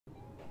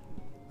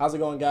How's it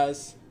going,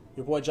 guys?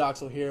 Your boy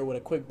Joxel here with a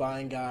quick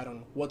buying guide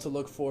on what to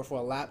look for a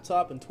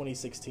laptop in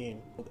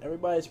 2016.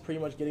 Everybody's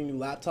pretty much getting new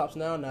laptops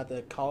now that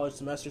the college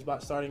semester's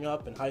about starting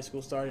up and high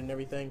school started and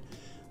everything.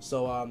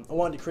 So I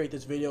wanted to create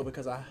this video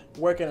because I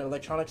work in an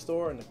electronics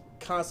store, and the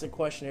constant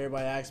question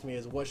everybody asks me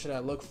is what should I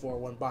look for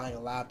when buying a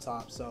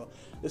laptop. So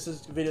this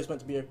video is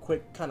meant to be a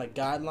quick kind of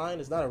guideline.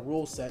 It's not a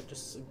rule set,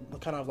 just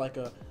kind of like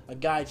a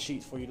guide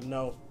sheet for you to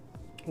know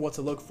what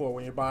to look for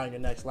when you're buying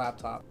your next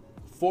laptop.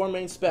 4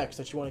 main specs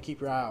that you want to keep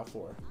your eye out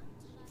for.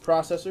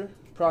 Processor.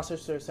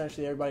 Processor,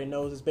 essentially, everybody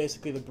knows, is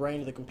basically the brain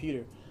of the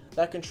computer.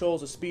 That controls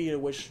the speed at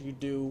which you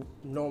do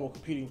normal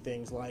computing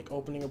things like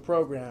opening a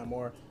program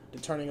or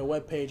turning a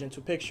web page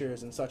into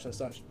pictures and such and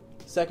such.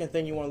 Second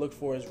thing you want to look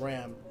for is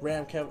RAM.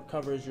 RAM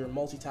covers your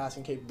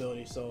multitasking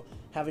capability, so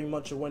having a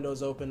bunch of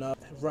windows open up,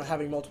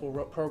 having multiple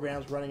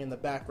programs running in the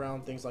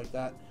background, things like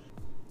that.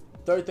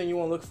 Third thing you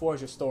want to look for is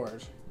your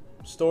storage.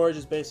 Storage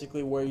is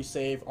basically where you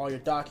save all your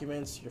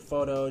documents, your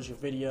photos, your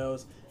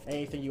videos,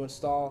 anything you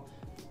install.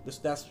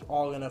 That's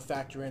all going to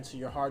factor into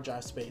your hard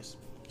drive space.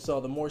 So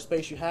the more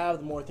space you have,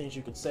 the more things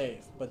you could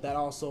save. But that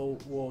also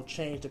will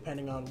change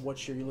depending on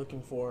what you're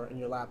looking for in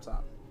your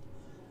laptop.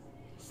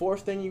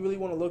 Fourth thing you really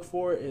want to look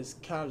for is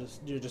kind of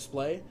just your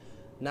display.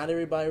 Not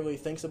everybody really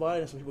thinks about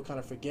it, and some people kind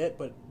of forget,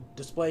 but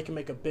display can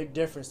make a big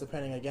difference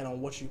depending, again, on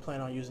what you plan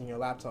on using your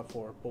laptop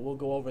for. But we'll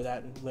go over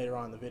that later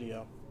on in the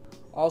video.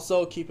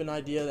 Also, keep an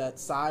idea that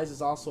size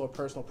is also a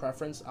personal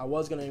preference. I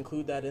was going to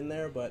include that in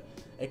there, but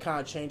it kind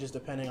of changes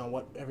depending on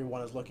what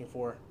everyone is looking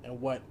for and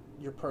what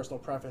your personal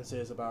preference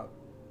is about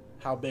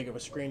how big of a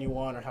screen you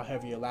want or how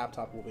heavy your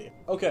laptop will be.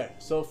 Okay,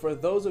 so for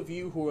those of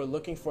you who are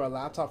looking for a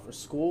laptop for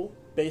school,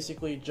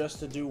 basically just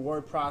to do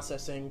word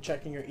processing,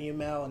 checking your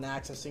email, and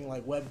accessing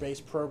like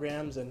web-based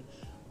programs and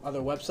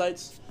other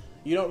websites,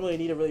 you don't really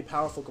need a really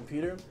powerful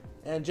computer,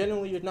 and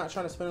generally you're not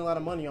trying to spend a lot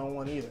of money on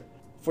one either.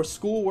 For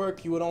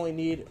schoolwork, you would only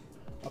need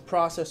a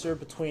processor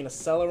between a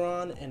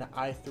Celeron and an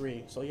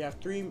i3. So you have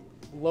 3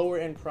 lower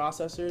end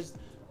processors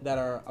that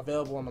are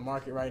available on the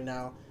market right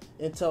now: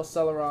 Intel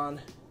Celeron,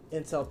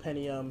 Intel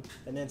Pentium,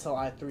 and Intel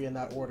i3 in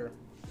that order.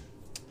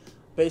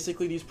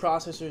 Basically, these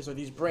processors, or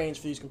these brains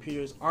for these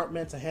computers, aren't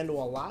meant to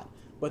handle a lot,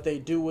 but they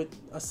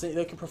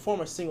can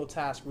perform a single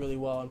task really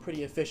well and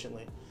pretty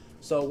efficiently.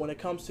 So when it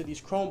comes to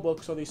these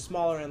Chromebooks or these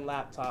smaller end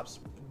laptops,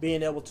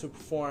 being able to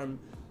perform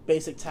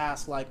basic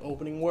tasks like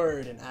opening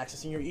Word and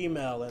accessing your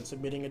email and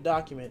submitting a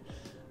document,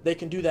 they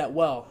can do that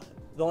well.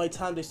 The only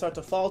time they start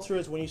to falter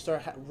is when you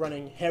start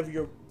running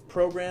heavier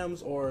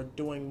programs or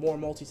doing more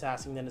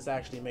multitasking than it's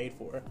actually made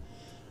for.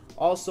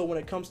 Also, when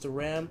it comes to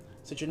RAM,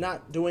 since you're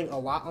not doing a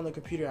lot on the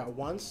computer at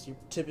once, you're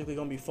typically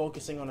going to be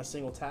focusing on a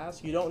single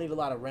task. You don't need a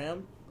lot of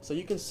RAM, so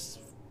you can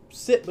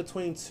sit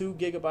between 2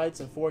 gigabytes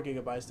and 4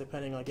 gigabytes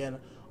depending, again,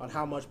 on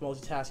how much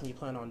multitasking you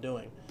plan on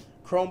doing.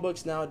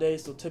 Chromebooks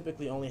nowadays will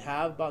typically only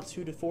have about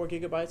 2 to 4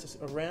 gigabytes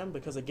of RAM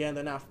because, again,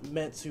 they're not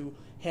meant to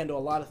handle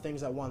a lot of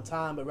things at one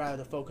time, but rather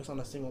to focus on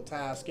a single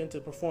task and to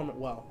perform it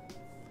well.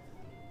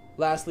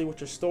 Lastly,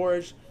 with your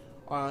storage,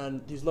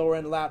 on these lower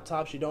end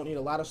laptops, you don't need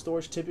a lot of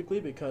storage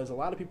typically because a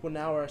lot of people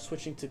now are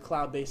switching to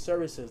cloud-based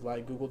services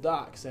like Google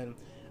Docs and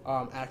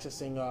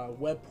accessing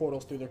web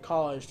portals through their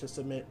college to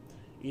submit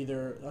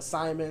either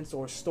assignments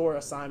or store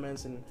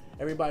assignments, and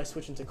everybody's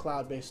switching to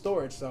cloud-based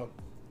storage. So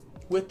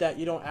with that,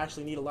 you don't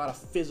actually need a lot of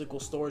physical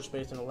storage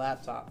space in a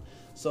laptop.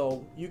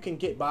 So you can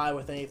get by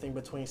with anything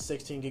between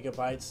 16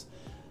 gigabytes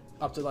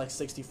up to like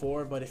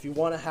 64, but if you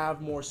want to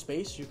have more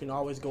space, you can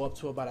always go up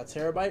to about a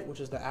terabyte,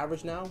 which is the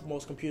average now.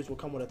 Most computers will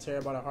come with a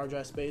terabyte of hard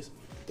drive space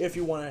if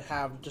you want to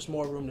have just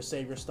more room to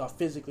save your stuff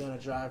physically on a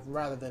drive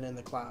rather than in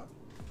the cloud.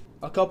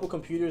 A couple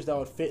computers that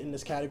would fit in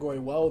this category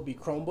well would be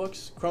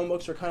Chromebooks.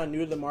 Chromebooks are kind of new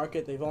to the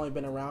market. They've only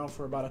been around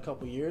for about a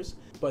couple years,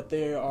 but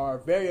they are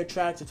very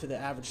attractive to the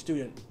average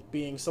student,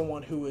 being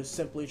someone who is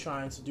simply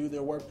trying to do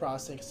their work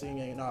processing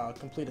and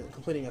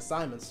completing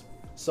assignments.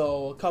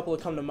 So a couple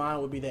that come to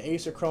mind would be the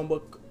Acer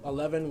Chromebook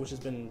 11, which has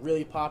been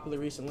really popular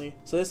recently.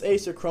 So this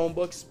Acer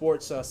Chromebook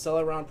sports a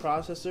Celeron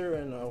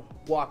processor and a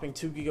whopping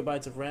 2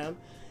 gigabytes of RAM,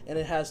 and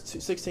it has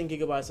 16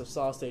 gigabytes of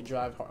solid-state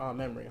drive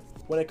memory.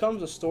 When it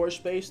comes to storage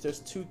space, there's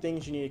 2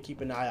 things you need to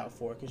keep an eye out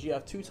for, because you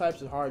have 2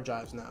 types of hard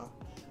drives now.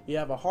 You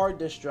have a hard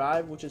disk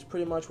drive, which is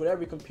pretty much what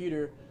every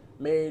computer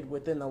made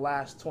within the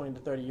last 20 to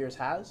 30 years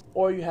has,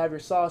 or you have your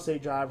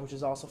solid-state drive, which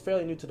is also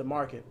fairly new to the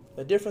market.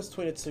 The difference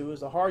between the 2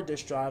 is a hard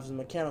disk drive is a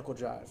mechanical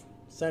drive.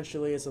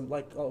 Essentially, it's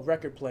like a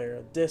record player,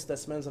 a disc that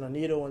spins on a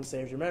needle and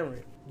saves your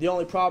memory. The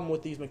only problem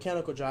with these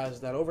mechanical drives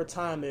is that over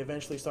time they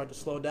eventually start to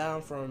slow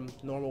down from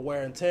normal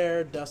wear and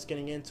tear, dust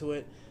getting into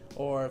it,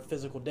 or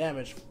physical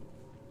damage.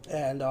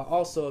 And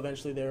also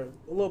eventually they're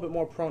a little bit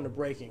more prone to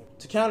breaking.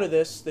 To counter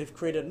this, they've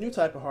created a new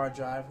type of hard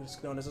drive, which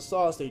is known as a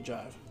solid-state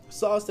drive. A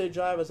solid-state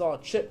drive is all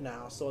chip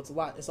now, so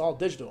it's all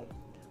digital.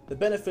 The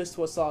benefits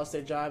to a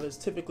solid-state drive is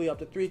typically up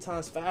to 3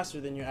 times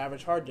faster than your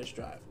average hard disk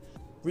drive.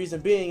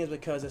 Reason being is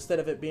because instead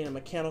of it being a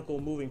mechanical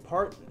moving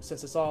part,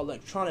 since it's all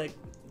electronic,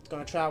 it's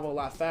going to travel a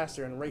lot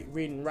faster, and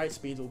read and write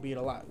speeds will be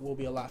a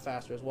lot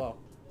faster as well.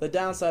 The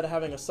downside of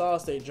having a solid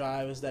state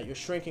drive is that you're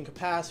shrinking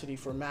capacity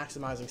for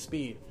maximizing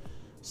speed.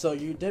 So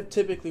you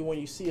typically, when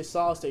you see a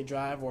solid state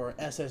drive or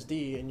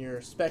SSD in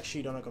your spec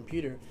sheet on a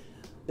computer,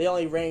 they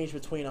only range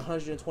between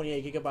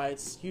 128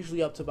 gigabytes,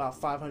 usually up to about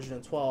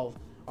 512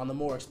 on the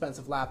more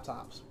expensive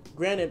laptops.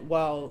 Granted,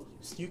 while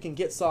you can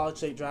get solid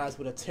state drives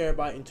with a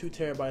terabyte and 2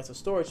 terabytes of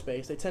storage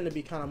space, they tend to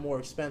be kind of more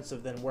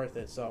expensive than worth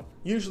it. So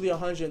usually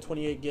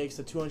 128 gigs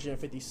to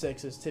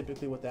 256 is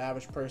typically what the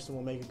average person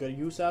will make a good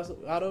use out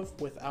of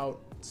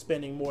without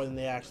spending more than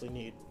they actually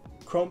need.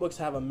 Chromebooks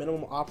have a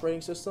minimum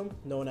operating system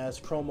known as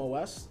Chrome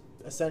OS.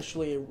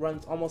 Essentially, it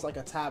runs almost like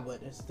a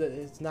tablet.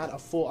 It's not a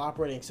full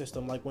operating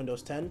system like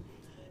Windows 10,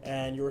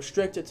 and you're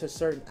restricted to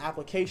certain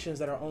applications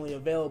that are only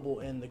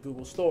available in the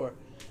Google Store.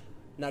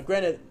 Now,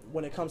 granted,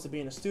 when it comes to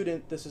being a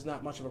student, this is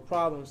not much of a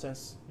problem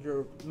since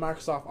your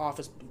Microsoft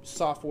Office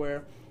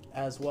software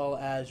as well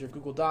as your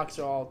Google Docs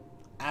are all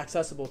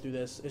accessible through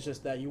this. It's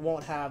just that you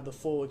won't have the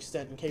full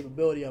extent and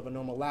capability of a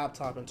normal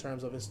laptop in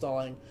terms of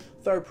installing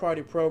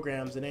third-party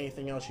programs and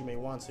anything else you may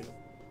want to.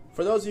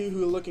 For those of you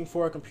who are looking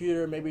for a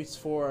computer, maybe it's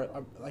for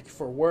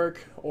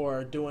work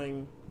or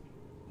doing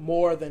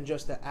more than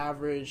just the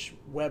average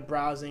web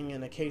browsing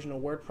and occasional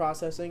word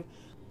processing,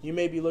 you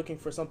may be looking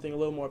for something a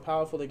little more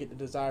powerful to get the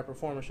desired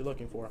performance you're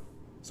looking for.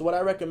 So what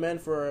I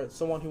recommend for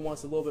someone who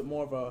wants a little bit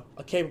more of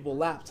a capable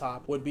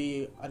laptop would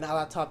be a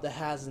laptop that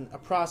has a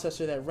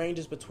processor that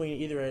ranges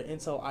between either an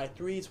Intel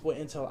i3 to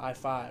an Intel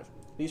i5.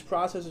 These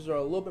processors are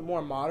a little bit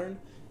more modern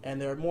and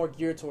they're more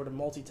geared toward the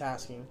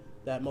multitasking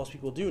that most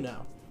people do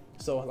now.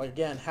 So like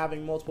again,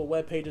 having multiple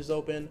web pages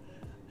open,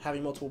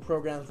 having multiple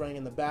programs running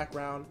in the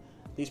background,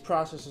 these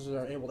processors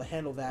are able to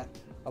handle that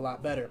a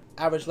lot better.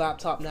 Average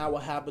laptop now will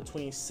have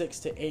between 6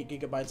 to 8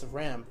 gigabytes of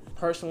RAM.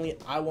 Personally,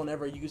 I will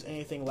never use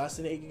anything less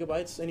than 8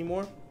 gigabytes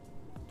anymore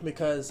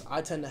because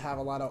I tend to have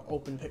a lot of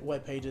open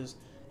web pages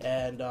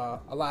and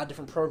a lot of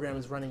different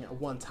programs running at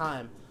one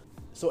time.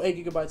 So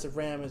 8 gigabytes of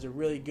RAM is a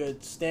really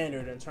good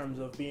standard in terms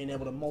of being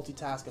able to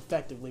multitask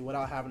effectively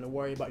without having to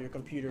worry about your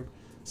computer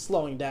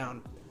slowing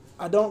down.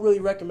 I don't really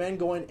recommend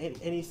going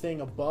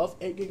anything above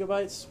 8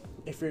 gigabytes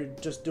if you're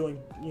just doing,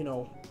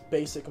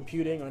 basic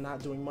computing or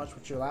not doing much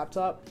with your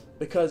laptop,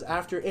 because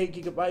after 8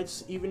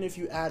 gigabytes, even if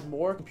you add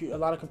more, a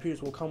lot of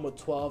computers will come with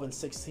 12 and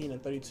 16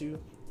 and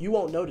 32, you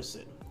won't notice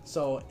it.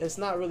 So it's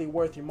not really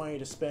worth your money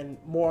to spend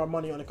more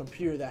money on a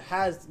computer that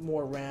has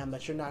more RAM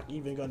that you're not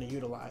even going to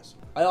utilize.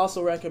 I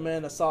also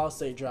recommend a solid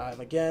state drive.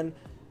 Again,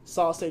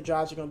 solid state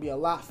drives are going to be a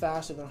lot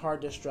faster than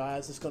hard disk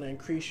drives. It's going to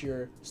increase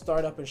your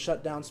startup and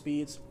shutdown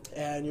speeds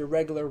and your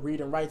regular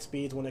read and write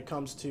speeds when it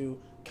comes to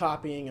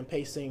copying and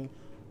pasting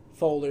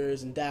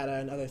folders and data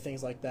and other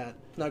things like that.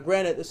 Now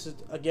granted, this is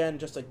again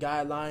just a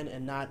guideline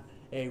and not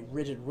a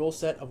rigid rule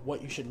set of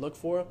what you should look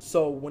for.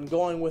 So when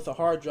going with a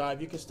hard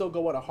drive, you can still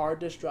go with a hard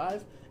disk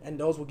drive and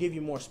those will give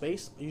you more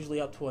space,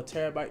 usually up to a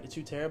terabyte to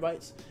 2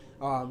 terabytes.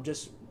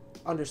 Just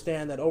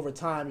understand that over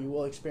time you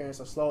will experience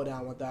a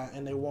slowdown with that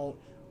and they won't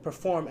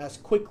perform as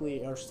quickly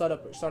or start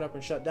up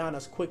and shut down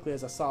as quickly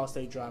as a solid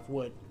state drive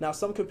would. Now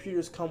some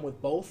computers come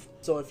with both,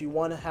 so if you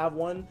want to have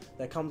one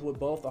that comes with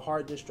both a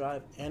hard disk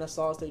drive and a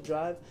solid state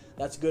drive,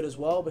 that's good as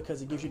well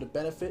because it gives you the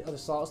benefit of the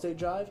solid state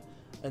drive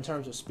in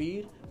terms of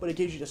speed, but it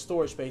gives you the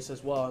storage space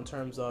as well in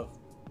terms of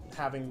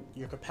having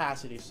your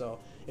capacity. So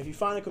if you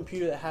find a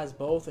computer that has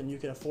both and you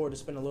can afford to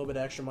spend a little bit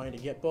of extra money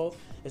to get both,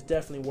 it's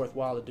definitely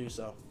worthwhile to do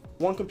so.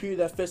 One computer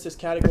that fits this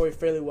category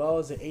fairly well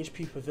is the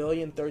HP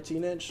Pavilion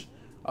 13-inch.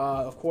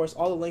 Of course,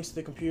 all the links to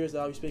the computers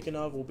that I'll be speaking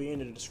of will be in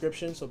the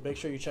description, so make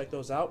sure you check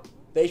those out.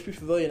 The HP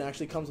Pavilion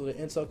actually comes with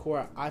an Intel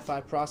Core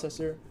i5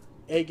 processor,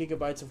 8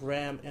 gigabytes of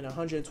RAM, and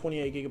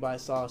 128 gigabyte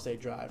solid state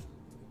drive.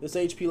 This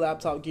HP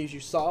laptop gives you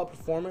solid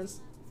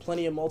performance,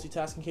 plenty of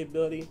multitasking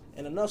capability,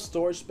 and enough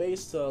storage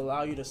space to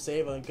allow you to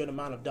save a good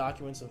amount of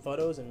documents and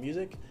photos and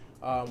music,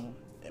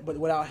 but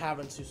without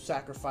having to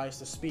sacrifice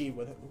the speed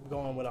with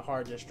going with a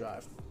hard disk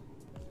drive.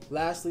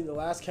 Lastly, the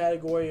last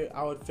category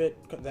I would fit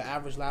the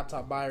average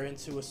laptop buyer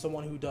into is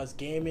someone who does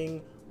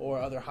gaming or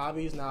other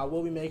hobbies. Now, I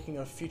will be making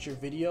a future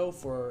video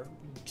for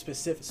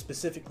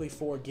specifically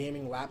for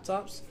gaming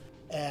laptops,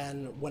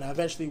 and when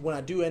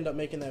I do end up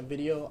making that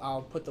video,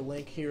 I'll put the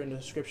link here in the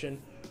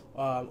description,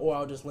 or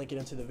I'll just link it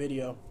into the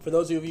video. For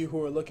those of you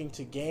who are looking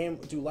to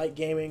do light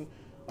gaming,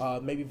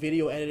 maybe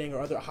video editing or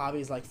other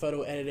hobbies like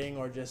photo editing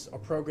or just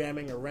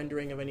programming or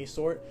rendering of any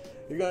sort,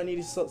 you're going to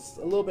need a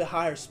little bit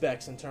higher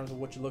specs in terms of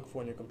what you look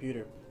for in your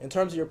computer. In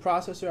terms of your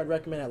processor, I'd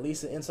recommend at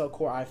least an Intel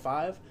Core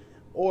i5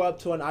 or up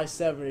to an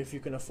i7 if you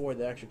can afford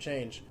the extra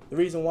change. The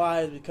reason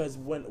why is because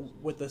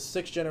with the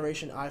 6th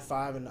generation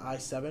i5 and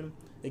i7,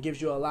 it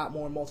gives you a lot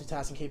more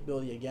multitasking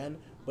capability again,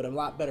 but a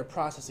lot better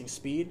processing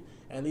speed,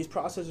 and these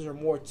processors are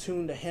more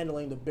tuned to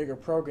handling the bigger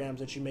programs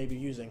that you may be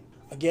using.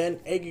 Again,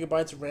 8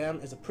 gigabytes of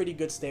RAM is a pretty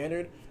good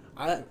standard.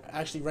 I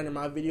actually render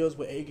my videos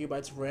with 8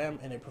 gigabytes of RAM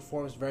and it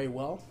performs very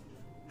well.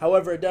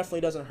 However, it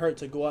definitely doesn't hurt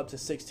to go up to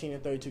 16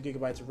 and 32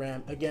 gigabytes of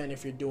RAM, again,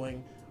 if you're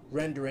doing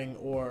rendering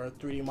or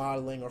 3D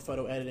modeling or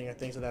photo editing or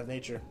things of that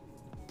nature.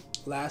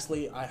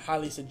 Lastly, I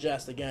highly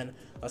suggest, again,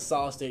 a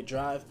solid state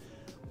drive.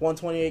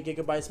 128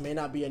 gigabytes may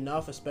not be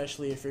enough,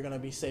 especially if you're going to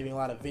be saving a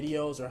lot of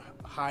videos or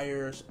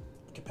higher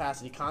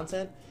capacity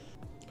content.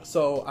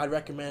 So I'd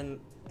recommend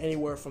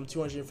anywhere from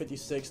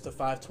 256 to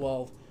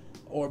 512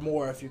 or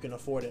more if you can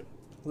afford it.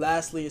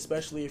 Lastly,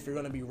 especially if you're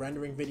going to be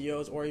rendering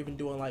videos or even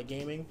doing light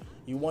gaming,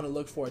 you want to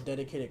look for a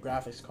dedicated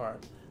graphics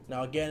card.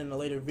 Now again, in a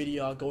later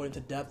video, I'll go into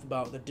depth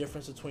about the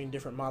difference between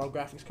different model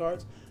graphics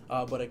cards,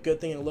 but a good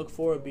thing to look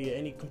for would be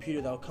any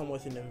computer that will come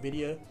with an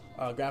NVIDIA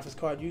graphics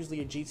card,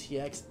 usually a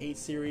GTX 8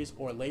 series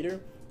or later.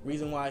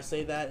 Reason why I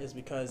say that is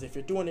because if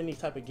you're doing any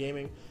type of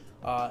gaming,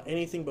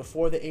 anything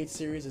before the 8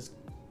 series is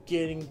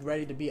getting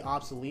ready to be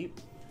obsolete.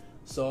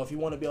 So if you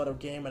want to be able to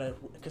game at a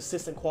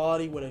consistent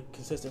quality with a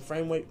consistent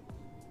frame rate,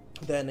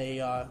 then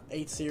a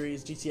 8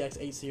 series, GTX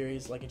 8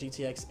 series, like a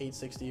GTX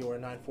 860 or a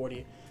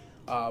 940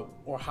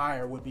 or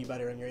higher would be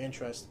better in your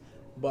interest.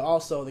 But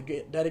also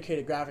the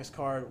dedicated graphics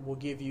card will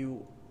give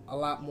you a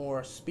lot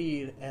more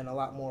speed and a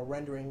lot more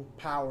rendering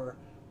power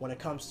when it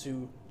comes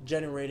to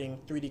generating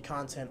 3D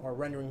content or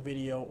rendering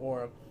video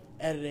or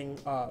editing,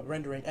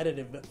 rendering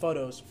edited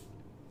photos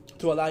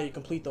to allow you to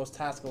complete those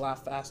tasks a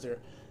lot faster,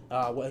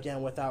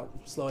 again, without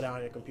slowing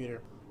down your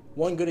computer.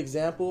 One good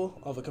example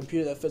of a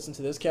computer that fits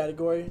into this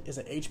category is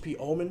an HP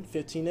Omen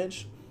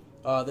 15-inch.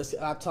 This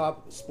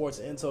laptop sports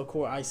an Intel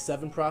Core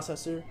i7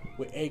 processor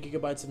with 8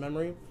 gigabytes of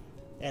memory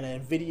and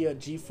an NVIDIA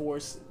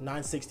GeForce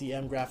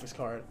 960M graphics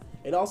card.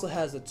 It also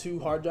has the 2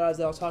 hard drives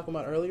that I was talking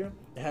about earlier.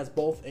 It has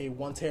both a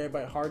 1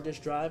 terabyte hard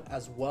disk drive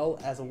as well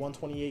as a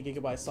 128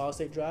 gigabyte solid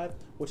state drive,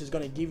 which is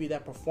going to give you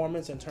that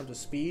performance in terms of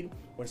speed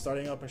when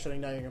starting up and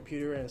shutting down your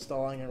computer and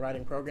installing and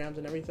writing programs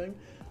and everything,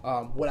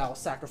 without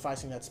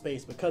sacrificing that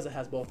space because it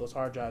has both those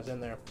hard drives in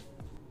there.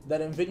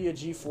 That NVIDIA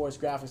GeForce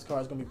graphics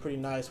card is going to be pretty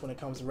nice when it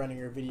comes to running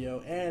your video,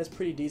 and it's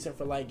pretty decent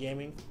for light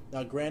gaming.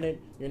 Now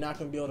granted, you're not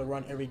going to be able to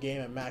run every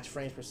game at max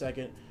frames per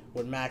second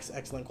with max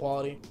excellent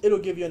quality. It'll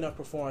give you enough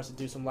performance to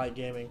do some light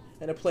gaming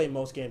and to play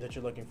most games that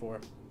you're looking for.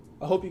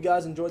 I hope you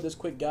guys enjoyed this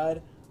quick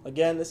guide.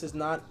 Again, this is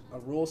not a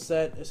rule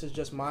set. This is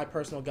just my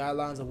personal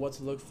guidelines of what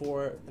to look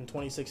for in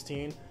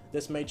 2016.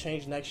 This may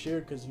change next year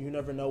because you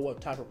never know what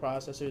type of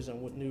processors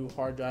and what new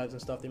hard drives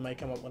and stuff they might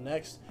come up with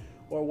next,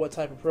 or what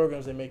type of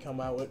programs they may come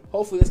out with.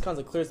 Hopefully this kind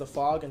of clears the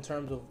fog in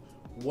terms of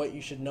what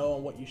you should know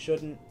and what you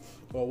shouldn't,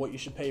 or what you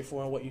should pay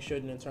for and what you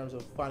shouldn't in terms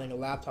of finding a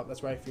laptop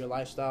that's right for your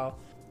lifestyle.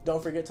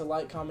 Don't forget to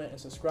like, comment, and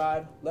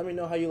subscribe. Let me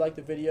know how you like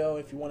the video,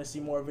 if you want to see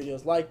more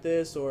videos like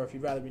this, or if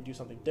you'd rather me do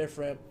something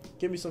different.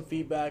 Give me some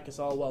feedback. It's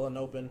all well and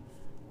open.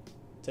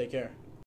 Take care.